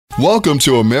Welcome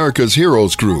to America's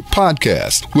Heroes Group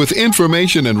podcast with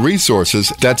information and resources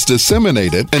that's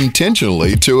disseminated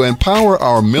intentionally to empower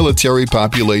our military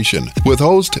population with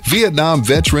host Vietnam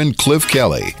veteran Cliff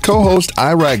Kelly, co-host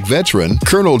Iraq veteran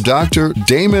Colonel Dr.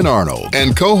 Damon Arnold,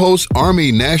 and co-host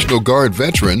Army National Guard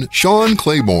veteran Sean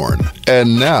Claiborne.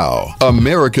 And now,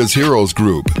 America's Heroes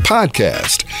Group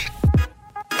podcast.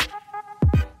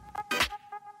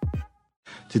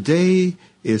 Today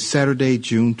is Saturday,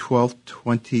 June 12th,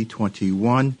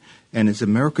 2021, and it's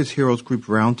America's Heroes Group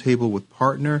Roundtable with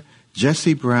partner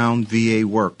Jesse Brown VA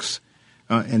Works.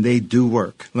 And they do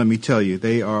work, let me tell you.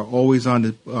 They are always on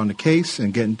the case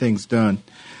and getting things done.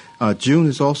 June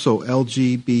is also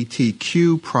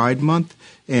LGBTQ Pride Month,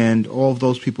 and all of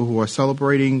those people who are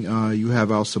celebrating, you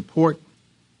have our support.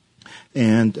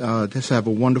 And just have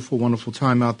a wonderful, wonderful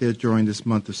time out there during this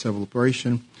month of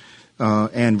celebration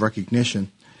and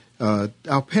recognition.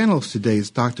 Our panelist today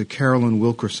is Dr. Carolyn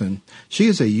Wilkerson. She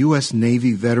is a U.S.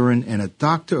 Navy veteran and a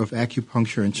doctor of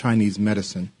acupuncture and Chinese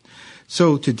medicine.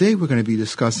 So today we're going to be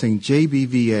discussing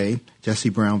JBVA, Jesse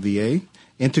Brown VA,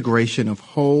 integration of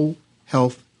whole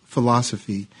health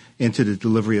philosophy into the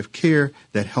delivery of care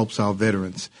that helps our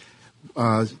veterans.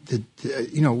 I'm going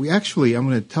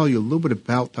to tell you a little bit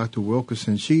about Dr.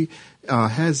 Wilkerson. She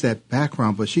has that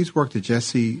background, but she's worked at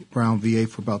Jesse Brown VA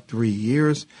for about 3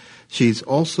 years. She's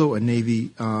also a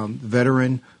Navy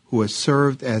veteran who has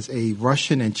served as a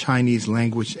Russian and Chinese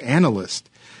language analyst.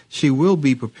 She will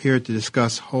be prepared to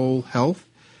discuss whole health,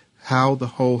 how the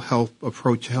whole health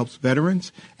approach helps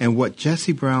veterans, and what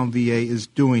Jesse Brown VA is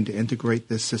doing to integrate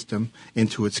this system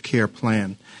into its care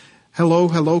plan.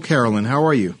 Hello, Carolyn. How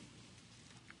are you?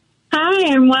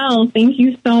 Hi, I'm well. Thank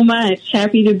you so much.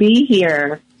 Happy to be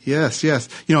here. Yes.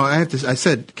 I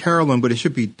said Carolyn, but it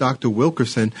should be Dr.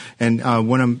 Wilkerson. And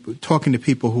when I'm talking to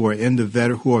people who are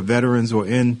who are veterans or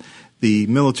in the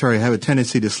military, I have a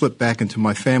tendency to slip back into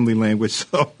my family language.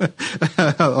 So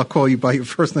I'll call you by your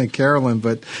first name, Carolyn,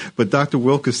 but Dr.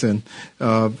 Wilkerson.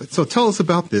 So tell us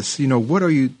about this. What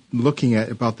are you looking at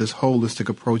about this holistic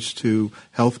approach to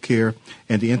healthcare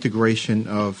and the integration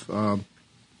of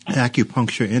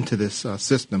acupuncture into this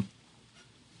system?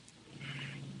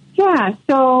 Yeah,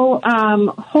 so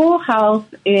whole health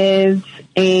is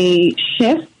a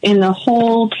shift in the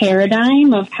whole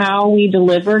paradigm of how we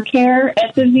deliver care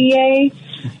at the VA.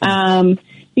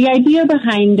 The idea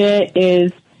behind it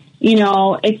is,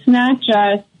 it's not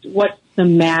just what's the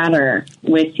matter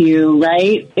with you,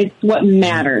 right? It's what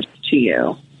matters to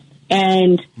you.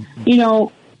 And,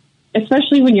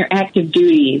 especially when you're active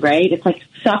duty, right? It's like,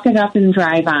 suck it up and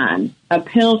drive on. A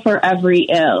pill for every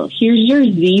ill. Here's your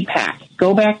Z-Pack.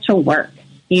 Go back to work.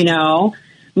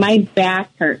 My back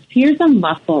hurts. Here's a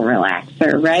muscle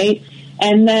relaxer, right?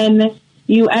 And then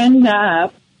you end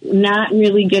up not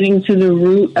really getting to the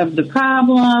root of the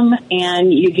problem,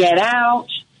 and you get out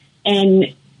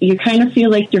and you kind of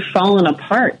feel like you're falling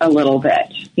apart a little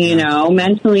bit,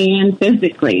 mentally and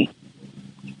physically.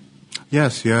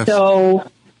 Yes. So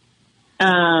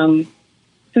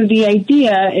the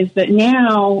idea is that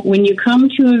now when you come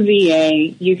to a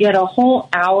VA, you get a whole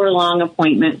hour-long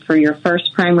appointment for your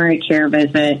first primary care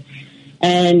visit,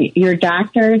 and your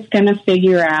doctor is going to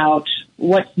figure out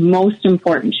what's most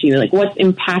important to you, like what's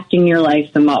impacting your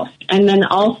life the most, and then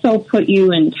also put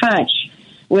you in touch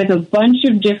with a bunch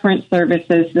of different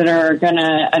services that are going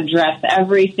to address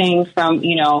everything from,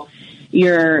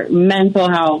 your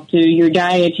mental health to your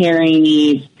dietary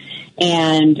needs.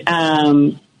 And,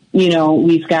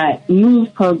 we've got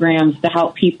move programs to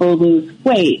help people lose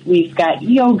weight. We've got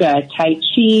yoga, Tai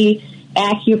Chi,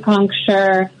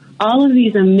 acupuncture, all of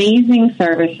these amazing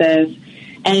services.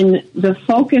 And the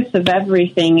focus of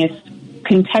everything is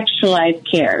contextualized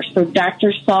care. So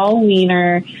Dr. Saul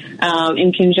Wiener,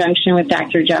 in conjunction with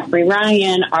Dr. Jeffrey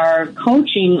Ryan, are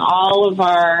coaching all of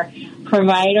our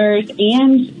providers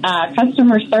and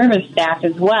customer service staff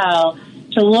as well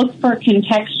to look for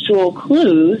contextual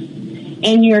clues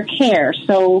in your care,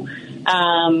 so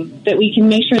that we can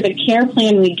make sure the care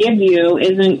plan we give you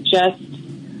isn't just,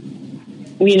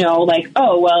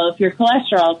 if your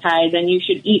cholesterol is high, then you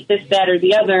should eat this, that, or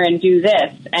the other and do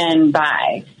this and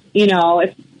buy.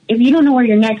 If you don't know where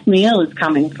your next meal is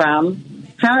coming from,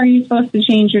 how are you supposed to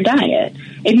change your diet?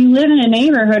 If you live in a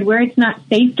neighborhood where it's not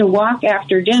safe to walk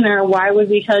after dinner, why would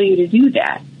we tell you to do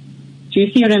that? Do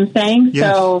you see what I'm saying?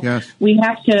 Yes. We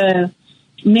have to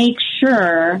make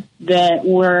sure that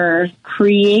we're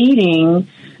creating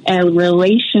a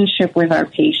relationship with our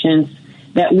patients,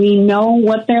 that we know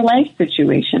what their life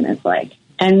situation is like,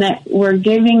 and that we're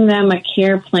giving them a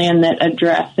care plan that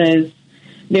addresses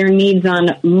their needs on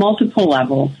multiple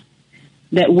levels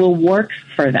that will work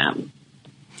for them.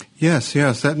 Yes,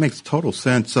 that makes total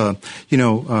sense.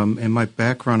 In my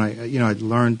background, I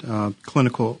learned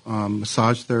clinical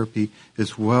massage therapy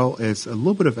as well as a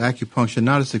little bit of acupuncture,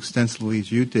 not as extensively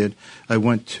as you did. I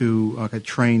got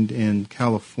trained in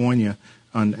California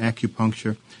on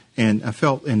acupuncture, and I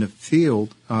felt in the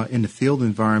field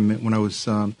environment when I was,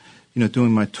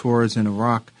 doing my tours in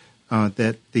Iraq,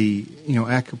 that the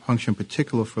acupuncture in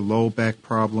particular for low back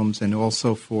problems and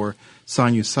also for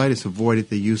sinusitis avoided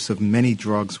the use of many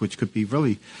drugs, which could be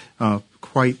really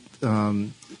quite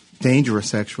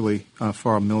dangerous actually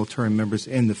for our military members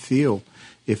in the field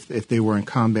if they were in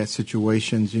combat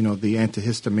situations. The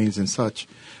antihistamines and such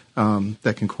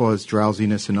that can cause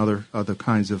drowsiness and other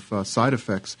kinds of side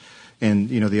effects, and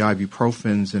the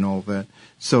ibuprofens and all that.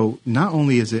 So not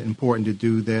only is it important to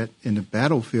do that in the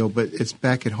battlefield, but it's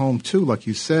back at home too, like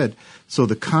you said. So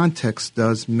the context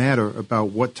does matter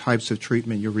about what types of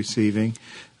treatment you're receiving,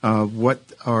 what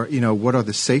are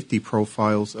the safety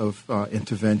profiles of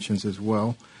interventions as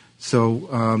well.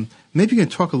 So maybe you can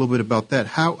talk a little bit about that.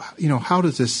 How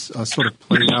does this sort of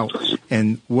play out,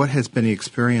 and what has been the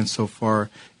experience so far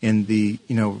in the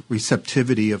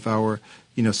receptivity of our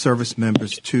service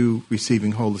members to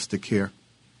receiving holistic care?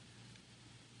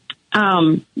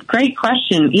 Great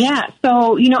question. Yeah.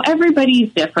 So,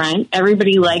 everybody's different.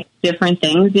 Everybody likes different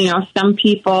things. Some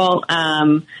people,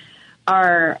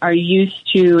 are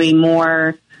used to a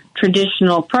more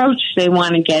traditional approach. They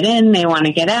want to get in, they want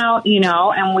to get out,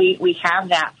 and we have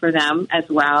that for them as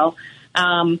well.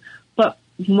 But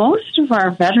most of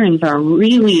our veterans are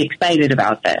really excited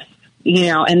about this,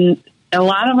 and a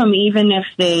lot of them, even if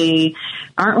they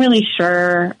aren't really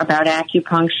sure about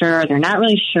acupuncture, they're not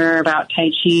really sure about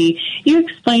Tai Chi, you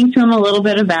explain to them a little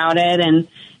bit about it, and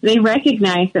they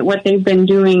recognize that what they've been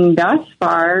doing thus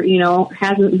far,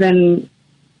 hasn't been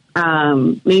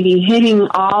maybe hitting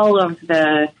all of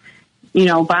the,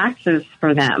 boxes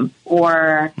for them,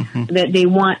 or that they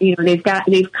want,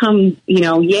 they've come,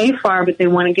 yay far, but they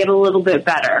want to get a little bit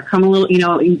better, come a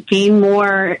little, gain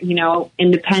more,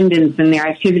 independence in their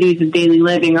activities of daily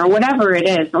living or whatever it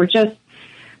is, or just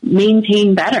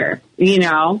maintain better,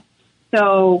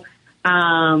 So,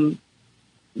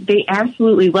 they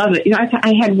absolutely love it.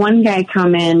 I had one guy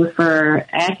come in for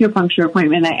acupuncture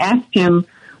appointment, and I asked him,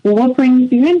 well, what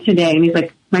brings you in today? And he's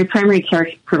like, my primary care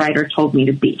provider told me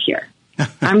to be here.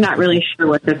 I'm not really sure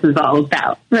what this is all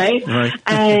about, right?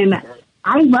 And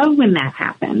I love when that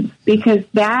happens, because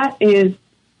that is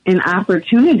an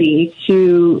opportunity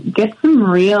to get some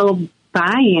real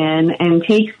buy-in and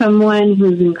take someone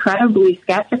who's incredibly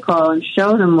skeptical and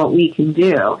show them what we can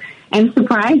do and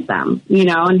surprise them,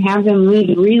 and have them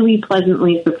leave really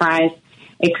pleasantly surprised,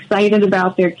 excited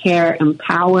about their care,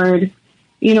 empowered.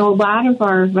 A lot of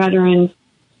our veterans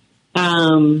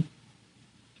come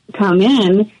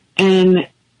in and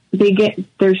they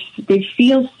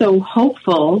feel so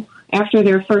hopeful after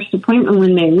their first appointment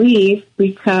when they leave,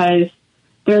 because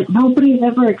nobody's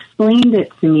ever explained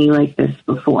it to me like this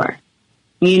before,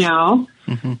 and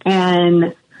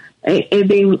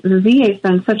the VA has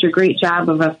done such a great job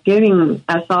of us giving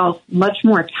us all much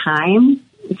more time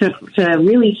to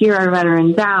really hear our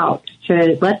veterans out,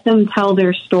 to let them tell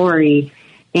their story,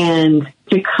 and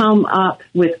to come up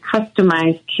with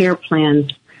customized care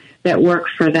plans that work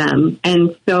for them.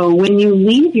 And so when you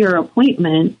leave your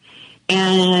appointment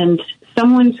and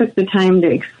someone took the time to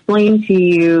explain to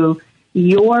you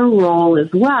your role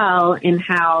as well in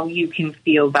how you can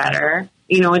feel better,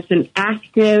 it's an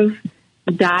active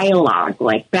dialogue,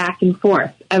 like back and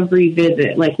forth every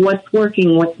visit, like what's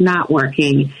working, what's not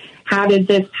working, how did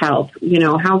this help,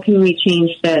 how can we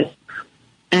change this?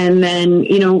 And then,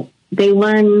 they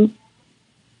learn,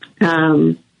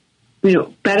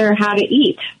 better how to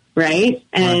eat, right?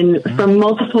 And from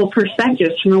multiple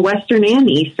perspectives, from a Western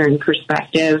and Eastern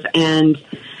perspective, and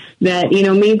that,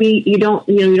 maybe you don't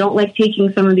like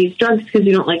taking some of these drugs because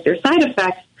you don't like their side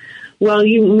effects. Well,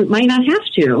 you might not have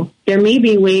to. There may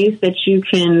be ways that you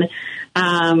can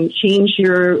change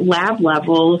your lab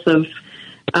levels of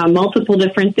multiple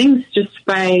different things just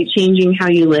by changing how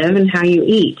you live and how you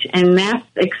eat. And that's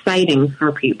exciting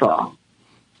for people.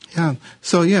 Yeah.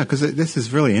 So, because this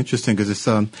is really interesting, because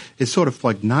it's sort of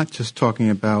like not just talking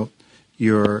about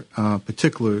your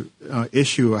particular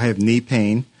issue. I have knee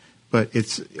pain, but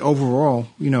it's overall,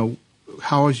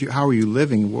 how are you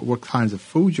living? What kinds of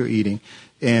food you're eating?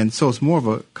 And so it's more of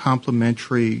a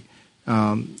complementary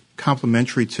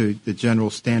to the general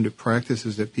standard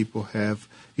practices that people have,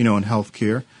 in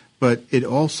healthcare. But it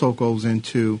also goes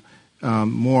into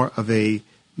more of a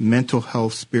mental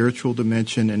health, spiritual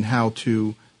dimension, and how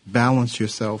to balance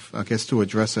yourself, I guess, to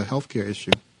address a healthcare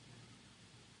issue.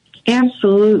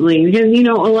 Absolutely. Because,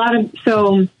 a lot of,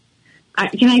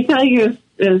 can I tell you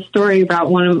a story about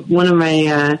one of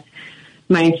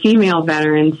my female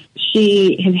veterans?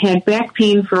 She had back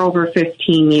pain for over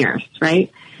 15 years,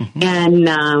 right? Mm-hmm.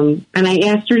 And I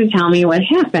asked her to tell me what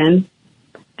happened.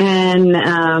 And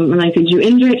I'm like, did you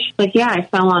injure it? She's like, yeah, I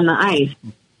fell on the ice.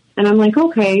 And I'm like,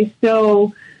 okay,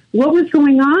 so what was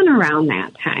going on around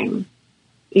that time?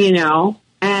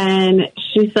 And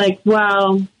she's like,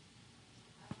 well,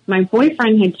 my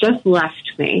boyfriend had just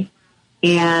left me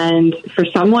and for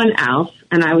someone else.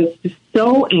 And I was just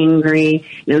so angry.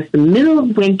 And it was the middle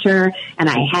of winter and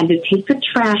I had to take the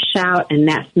trash out. And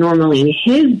that's normally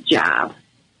his job.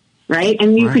 Right.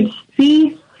 And you could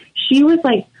see she was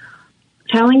like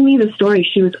telling me the story.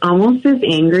 She was almost as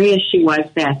angry as she was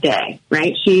that day.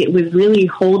 Right. She was really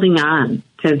holding on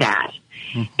to that.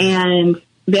 Mm-hmm. And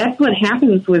that's what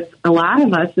happens with a lot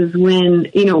of us is when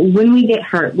we get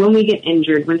hurt, when we get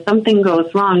injured, when something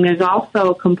goes wrong, there's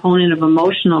also a component of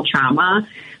emotional trauma,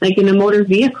 like in a motor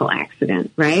vehicle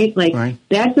accident, right?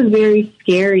 That's a very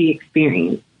scary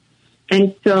experience.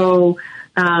 And so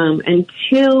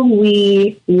until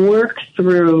we work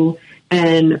through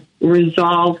and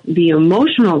resolve the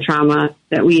emotional trauma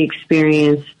that we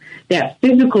experience, that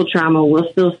physical trauma will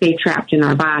still stay trapped in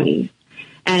our bodies.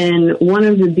 And one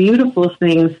of the beautiful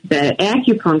things that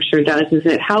acupuncture does is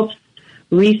it helps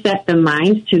reset the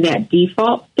mind to that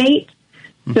default state.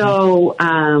 Mm-hmm. So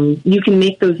you can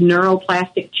make those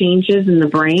neuroplastic changes in the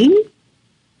brain.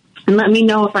 And let me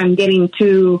know if I'm getting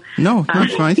too... No,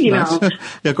 that's fine.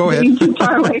 Yeah, go ahead. Too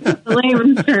far away from the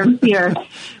layman's terms here.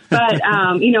 But,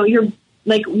 you're...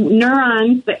 like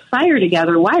neurons that fire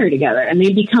together, wire together, and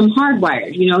they become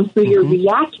hardwired, so you're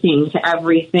reacting to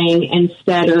everything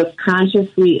instead of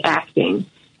consciously acting.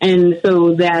 And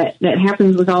so that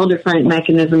happens with all different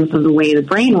mechanisms of the way the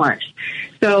brain works.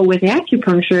 So with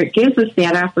acupuncture, it gives us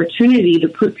that opportunity to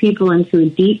put people into a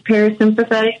deep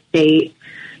parasympathetic state.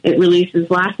 It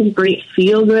releases lots of great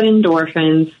feel-good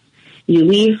endorphins. You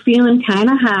leave feeling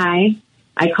kind of high.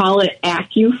 I call it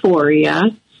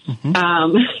acuphoria.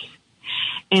 Mm-hmm.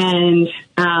 And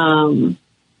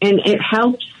it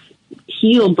helps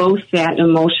heal both that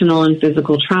emotional and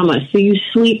physical trauma. So you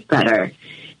sleep better,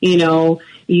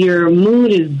 your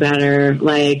mood is better.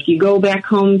 Like you go back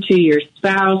home to your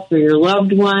spouse or your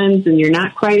loved ones and you're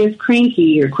not quite as cranky.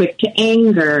 You're quick to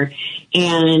anger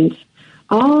and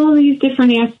all these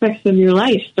different aspects of your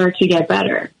life start to get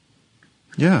better.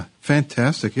 Yeah,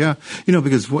 fantastic. Yeah.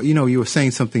 Because you were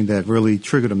saying something that really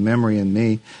triggered a memory in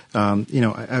me. I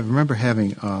remember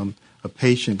having a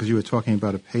patient, because you were talking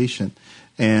about a patient,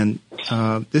 and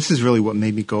this is really what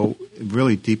made me go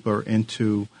really deeper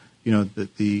into,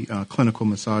 the clinical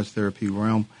massage therapy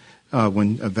realm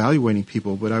when evaluating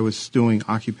people. But I was doing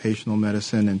occupational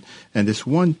medicine, and this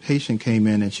one patient came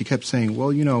in, and she kept saying,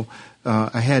 well,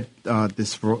 I had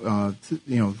this,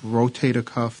 rotator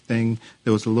cuff thing.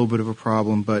 There was a little bit of a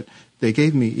problem, but they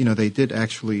gave me, they did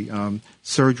actually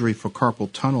surgery for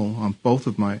carpal tunnel on both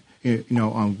of my,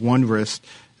 on one wrist.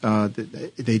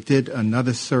 They did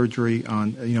another surgery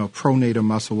on, pronator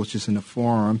muscle, which is in the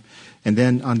forearm. And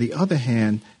then on the other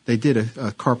hand, they did a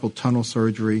carpal tunnel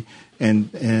surgery.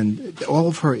 And all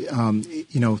of her,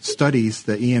 studies,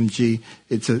 the EMG,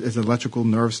 it's an electrical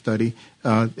nerve study.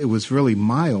 It was really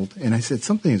mild. And I said,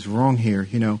 something is wrong here,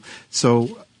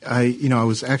 So I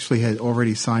was actually had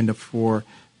already signed up for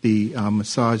the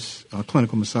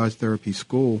clinical massage therapy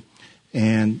school.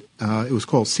 And it was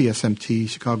called CSMT,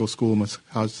 Chicago School of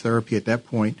Massage Therapy at that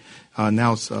point.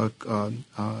 Now it's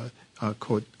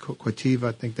Cortiva,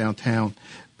 I think, downtown.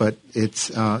 But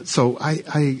it's so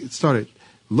I started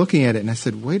looking at it, and I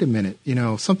said, wait a minute,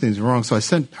 something's wrong. So I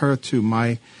sent her to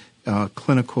my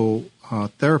clinical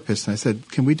therapist, and I said,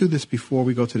 can we do this before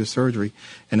we go to the surgery?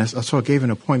 And so I gave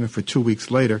an appointment for 2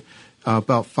 weeks later.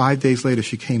 About 5 days later,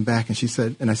 she came back, and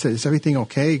I said, is everything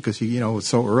okay? Because, it was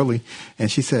so early.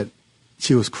 And she said,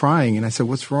 she was crying, and I said,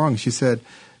 what's wrong? She said,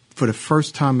 for the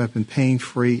first time, I've been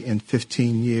pain-free in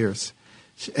 15 years.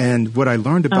 And what I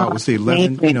learned about was the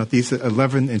 11, these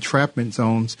 11 entrapment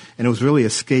zones, and it was really a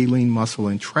scalene muscle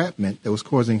entrapment that was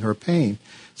causing her pain.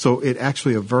 So it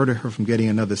actually averted her from getting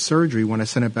another surgery. When I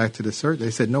sent her back to the surgery,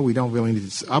 they said, no, we don't really need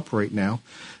to operate now.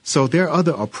 So there are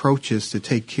other approaches to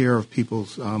take care of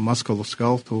people's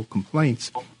musculoskeletal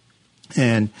complaints.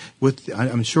 And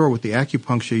I'm sure with the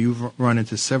acupuncture, you've run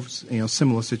into several,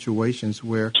 similar situations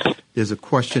where there's a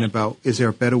question about, is there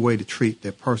a better way to treat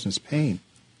that person's pain?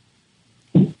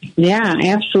 Yeah,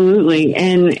 absolutely.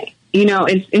 And,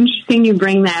 it's interesting you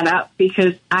bring that up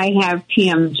because I have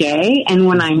TMJ, and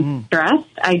when I'm stressed,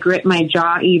 I grip my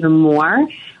jaw even more.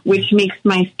 which makes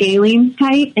my scalenes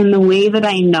tight. And the way that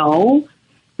I know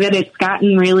that it's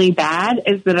gotten really bad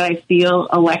is that I feel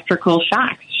electrical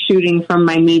shocks shooting from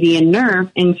my median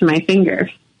nerve into my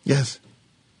fingers. Yes.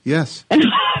 Yes.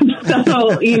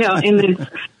 So, you know,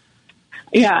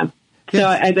 yeah. So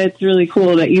that's really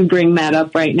cool that you bring that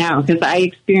up right now, because I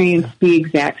experienced the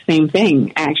exact same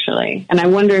thing, actually. And I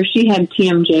wonder if she had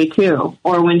TMJ too,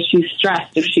 or when she's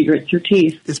stressed, if she grits her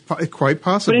teeth. It's quite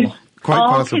possible. But it's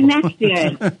all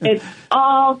connected. It's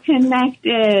all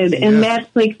connected. Yeah. And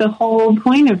that's like the whole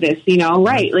point of this, you know,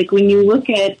 right? Like when you look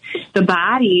at the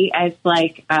body as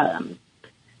like a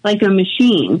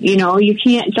machine, you know, you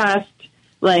can't just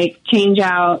like change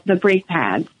out the brake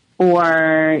pads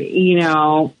or, you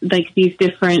know, like these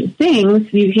different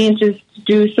things. You can't just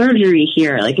do surgery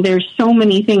here. Like there's so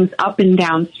many things up and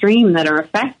downstream that are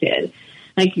affected.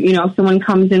 Like, you know, if someone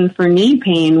comes in for knee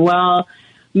pain, well,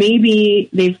 maybe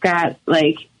they've got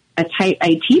like a tight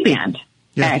IT band,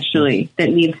 actually,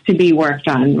 that needs to be worked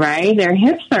on, right? Their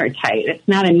hips are tight. It's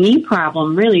not a knee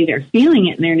problem, really. They're feeling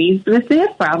it in their knees, but it's a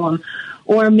hip problem.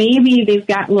 Or maybe they've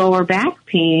got lower back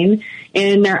pain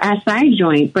in their SI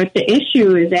joint, but the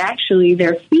issue is actually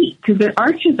their feet because their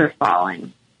arches are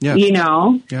falling, you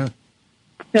know? Yeah.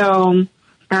 So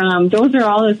those are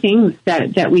all the things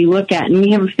that we look at. And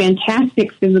we have a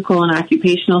fantastic physical and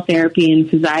occupational therapy and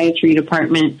physiatry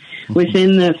department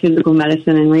within the physical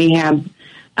medicine and rehab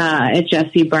at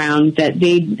Jesse Brown that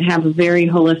they have a very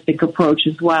holistic approach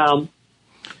as well,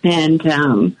 and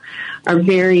are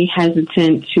very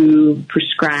hesitant to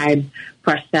prescribe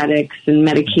prosthetics and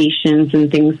medications and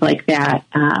things like that.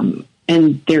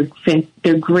 And they're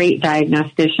great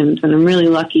diagnosticians, and I'm really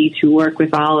lucky to work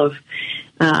with all of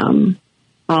them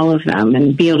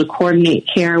and be able to coordinate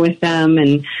care with them.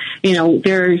 And, you know,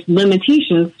 there's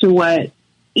limitations to what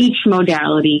each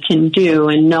modality can do,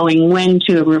 and knowing when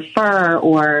to refer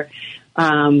or,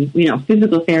 you know,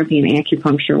 physical therapy and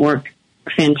acupuncture work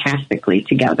fantastically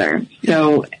together.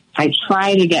 So I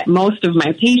try to get most of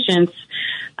my patients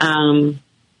on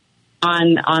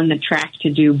the track to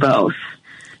do both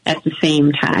at the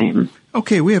same time.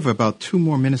 Okay, we have about 2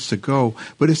 more minutes to go,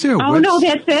 but is there a Oh, no,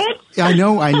 that's it? I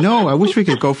know. I wish we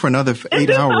could go for another 8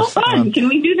 hours. So fun. Can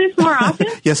we do this more often?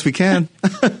 Yes, we can.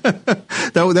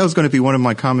 That was going to be one of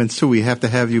my comments, too. We have to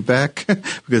have you back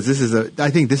because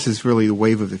I think this is really the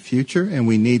wave of the future, and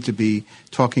we need to be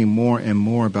talking more and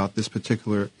more about this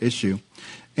particular issue.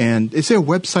 And is there a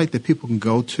website that people can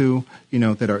go to, you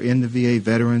know, that are in the VA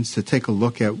veterans to take a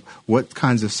look at what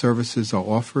kinds of services are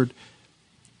offered?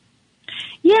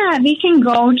 Yeah, they can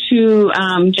go to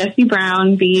Jesse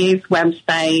Brown VA's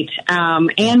website,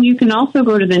 and you can also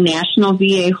go to the National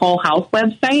VA Whole Health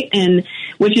website, and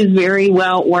which is very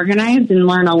well organized, and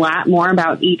learn a lot more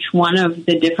about each one of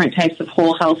the different types of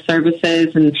whole health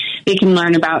services. And they can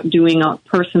learn about doing a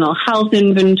personal health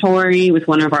inventory with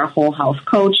one of our whole health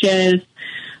coaches.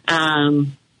 So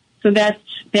that's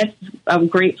a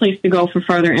great place to go for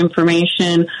further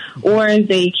information, or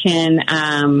they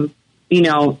can, you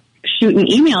know, shoot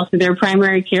an email to their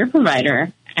primary care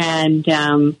provider and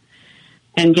get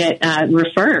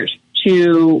referred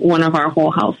to one of our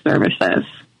whole health services.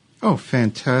 Oh,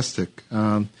 fantastic.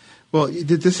 Well,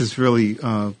 this is really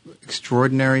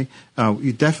extraordinary.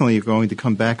 You definitely are going to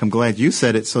come back. I'm glad you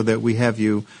said it so that we have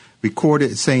you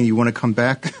recorded saying you want to come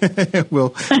back. We'll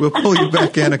pull you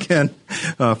back in again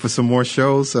for some more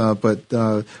shows.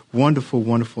 But wonderful,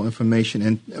 wonderful information.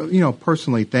 And, you know,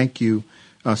 personally, thank you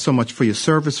so much for your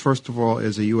service, first of all,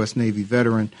 as a U.S. Navy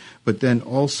veteran, but then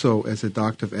also as a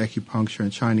doctor of acupuncture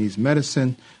and Chinese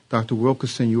medicine. Dr.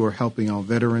 Wilkerson, you are helping our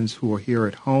veterans who are here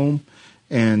at home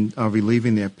and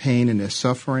relieving their pain and their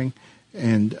suffering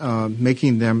and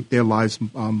making their lives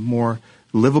more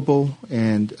livable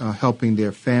and helping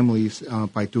their families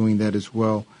by doing that as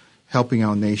well, helping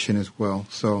our nation as well.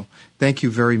 So thank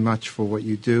you very much for what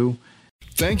you do.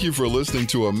 Thank you for listening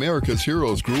to America's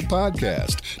Heroes Group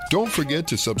podcast. Don't forget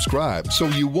to subscribe so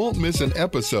you won't miss an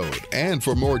episode. And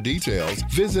for more details,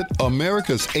 visit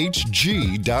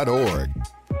americashg.org.